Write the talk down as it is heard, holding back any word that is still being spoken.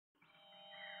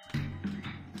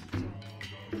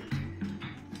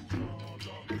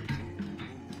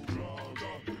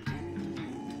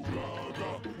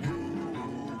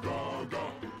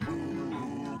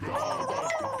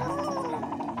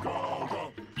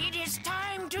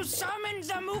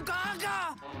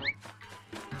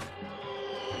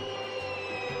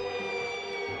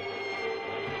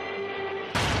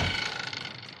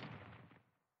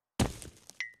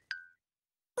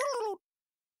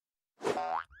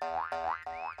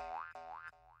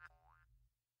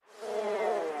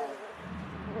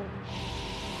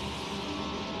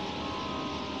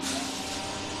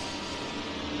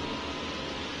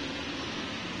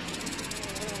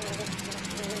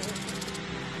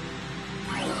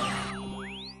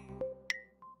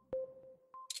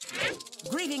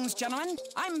Greetings, gentlemen.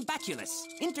 I'm Baculus,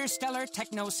 interstellar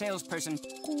techno salesperson.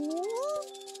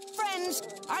 Friends,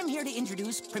 I'm here to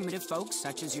introduce primitive folks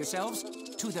such as yourselves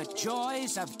to the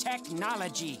joys of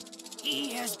technology.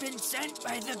 He has been sent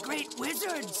by the great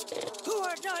wizards, who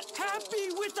are not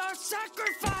happy with our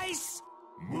sacrifice.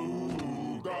 No.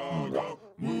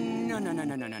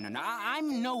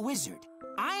 I'm no wizard.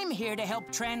 I'm here to help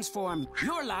transform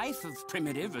your life of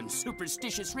primitive and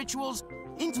superstitious rituals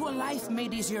into a life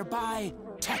made easier by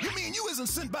tech. You mean you isn't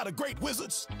sent by the great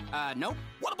wizards? Nope.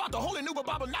 What about the holy Nuba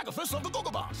Baba Nagafist of the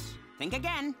Google Boss? Think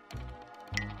again.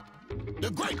 The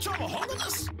great Choma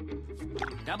Holiness?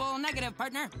 Double negative,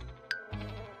 partner.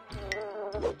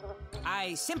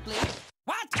 I simply...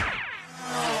 What?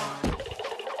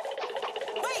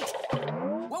 Wait!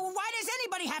 Well, why does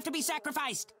anybody have to be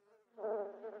sacrificed?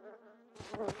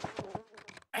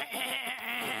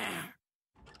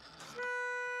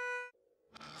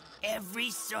 Every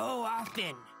so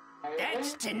often.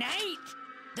 That's tonight.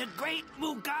 The great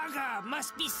Mugaga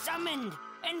must be summoned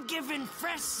and given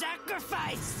fresh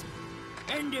sacrifice.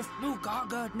 And if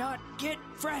Mugaga not get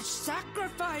fresh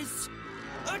sacrifice,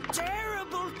 a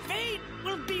terrible fate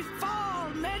will befall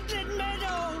Meddlen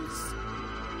Meadows.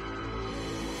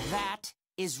 That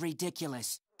is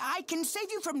ridiculous. I can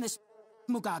save you from this,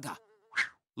 Mugaga.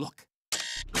 Look.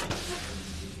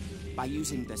 By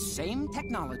using the same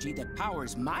technology that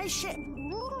powers my ship,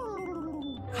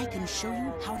 I can show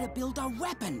you how to build a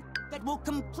weapon that will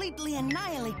completely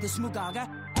annihilate this Mugaga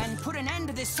and put an end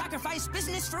to this sacrifice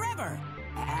business forever.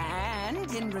 And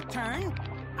in return,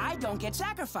 I don't get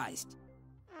sacrificed.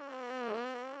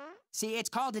 See, it's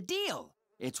called a deal.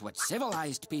 It's what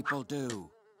civilized people do.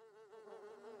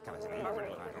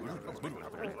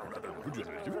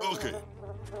 Okay.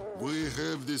 We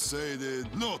have decided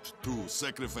not to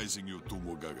sacrificing you to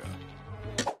Mugaga.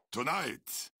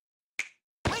 Tonight.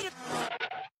 Wait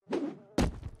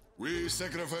We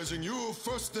sacrificing you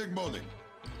first thing morning.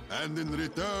 And in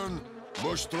return,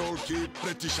 Bush Troll keep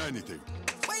pretty shiny thing.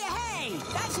 Wait, hey!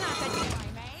 That's not the deal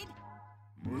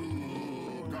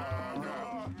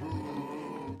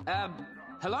I made!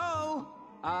 Hello?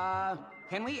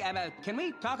 Can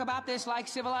we talk about this like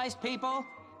civilized people?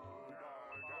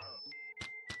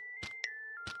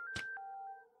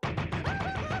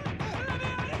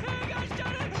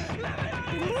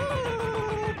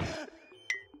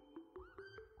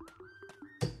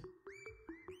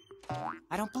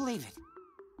 I don't believe it.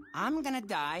 I'm gonna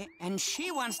die, and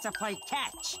she wants to play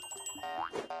catch.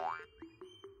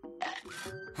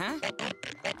 Huh?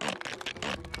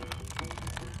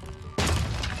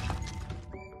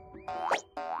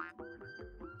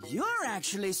 You're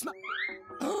actually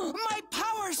My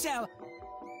power cell!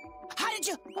 How did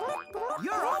you...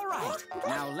 You're all right.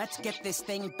 Now let's get this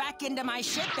thing back into my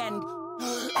ship and...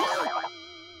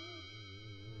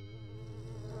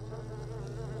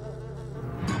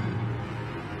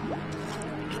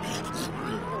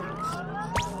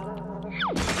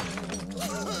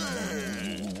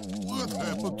 What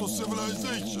happened to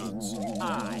civilizations?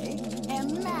 I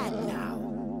am mad now.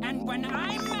 And when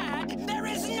I'm mad, there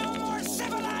is no more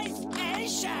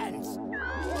civilizations!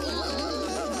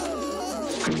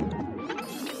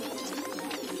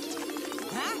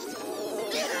 Huh?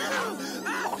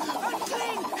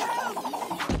 Unclean! Help!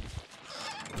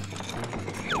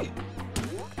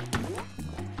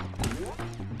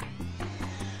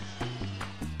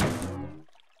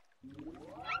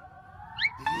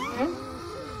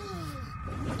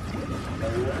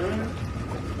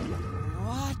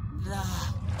 What the...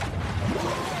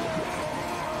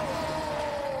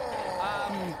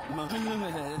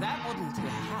 That wouldn't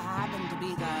happen to be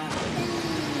the...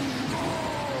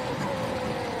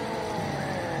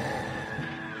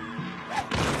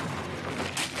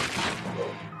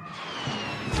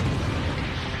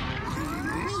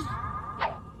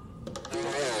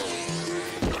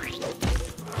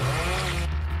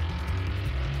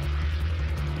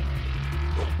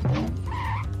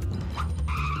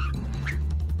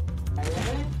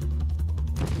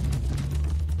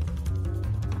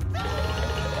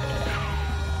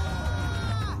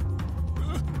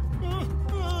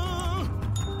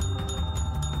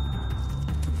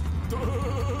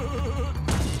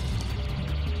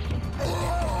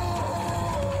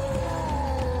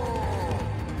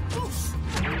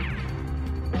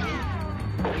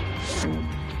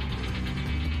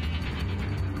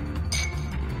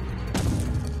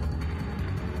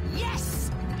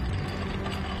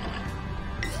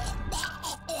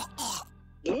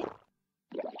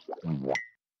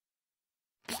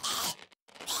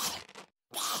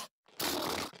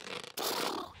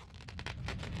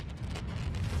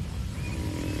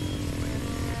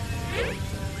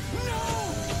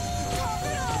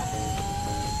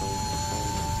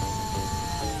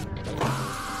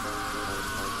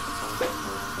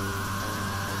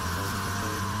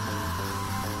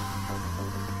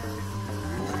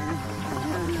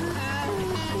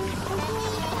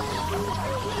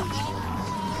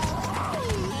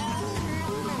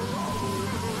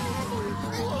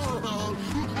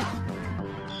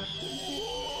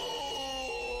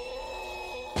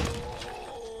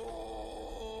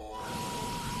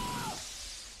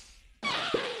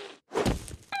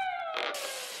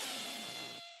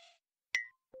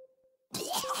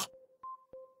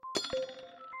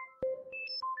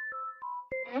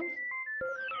 He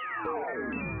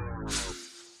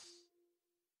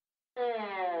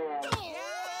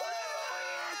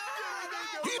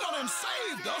done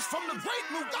saved us from the great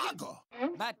Mugaga.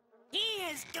 But He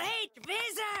is great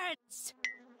wizards!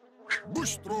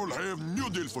 Bush Troll have new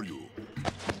deal for you.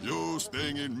 You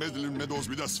staying in Meddlen Meadows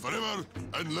with us forever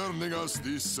and learning us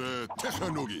this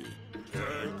technology.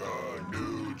 Technology.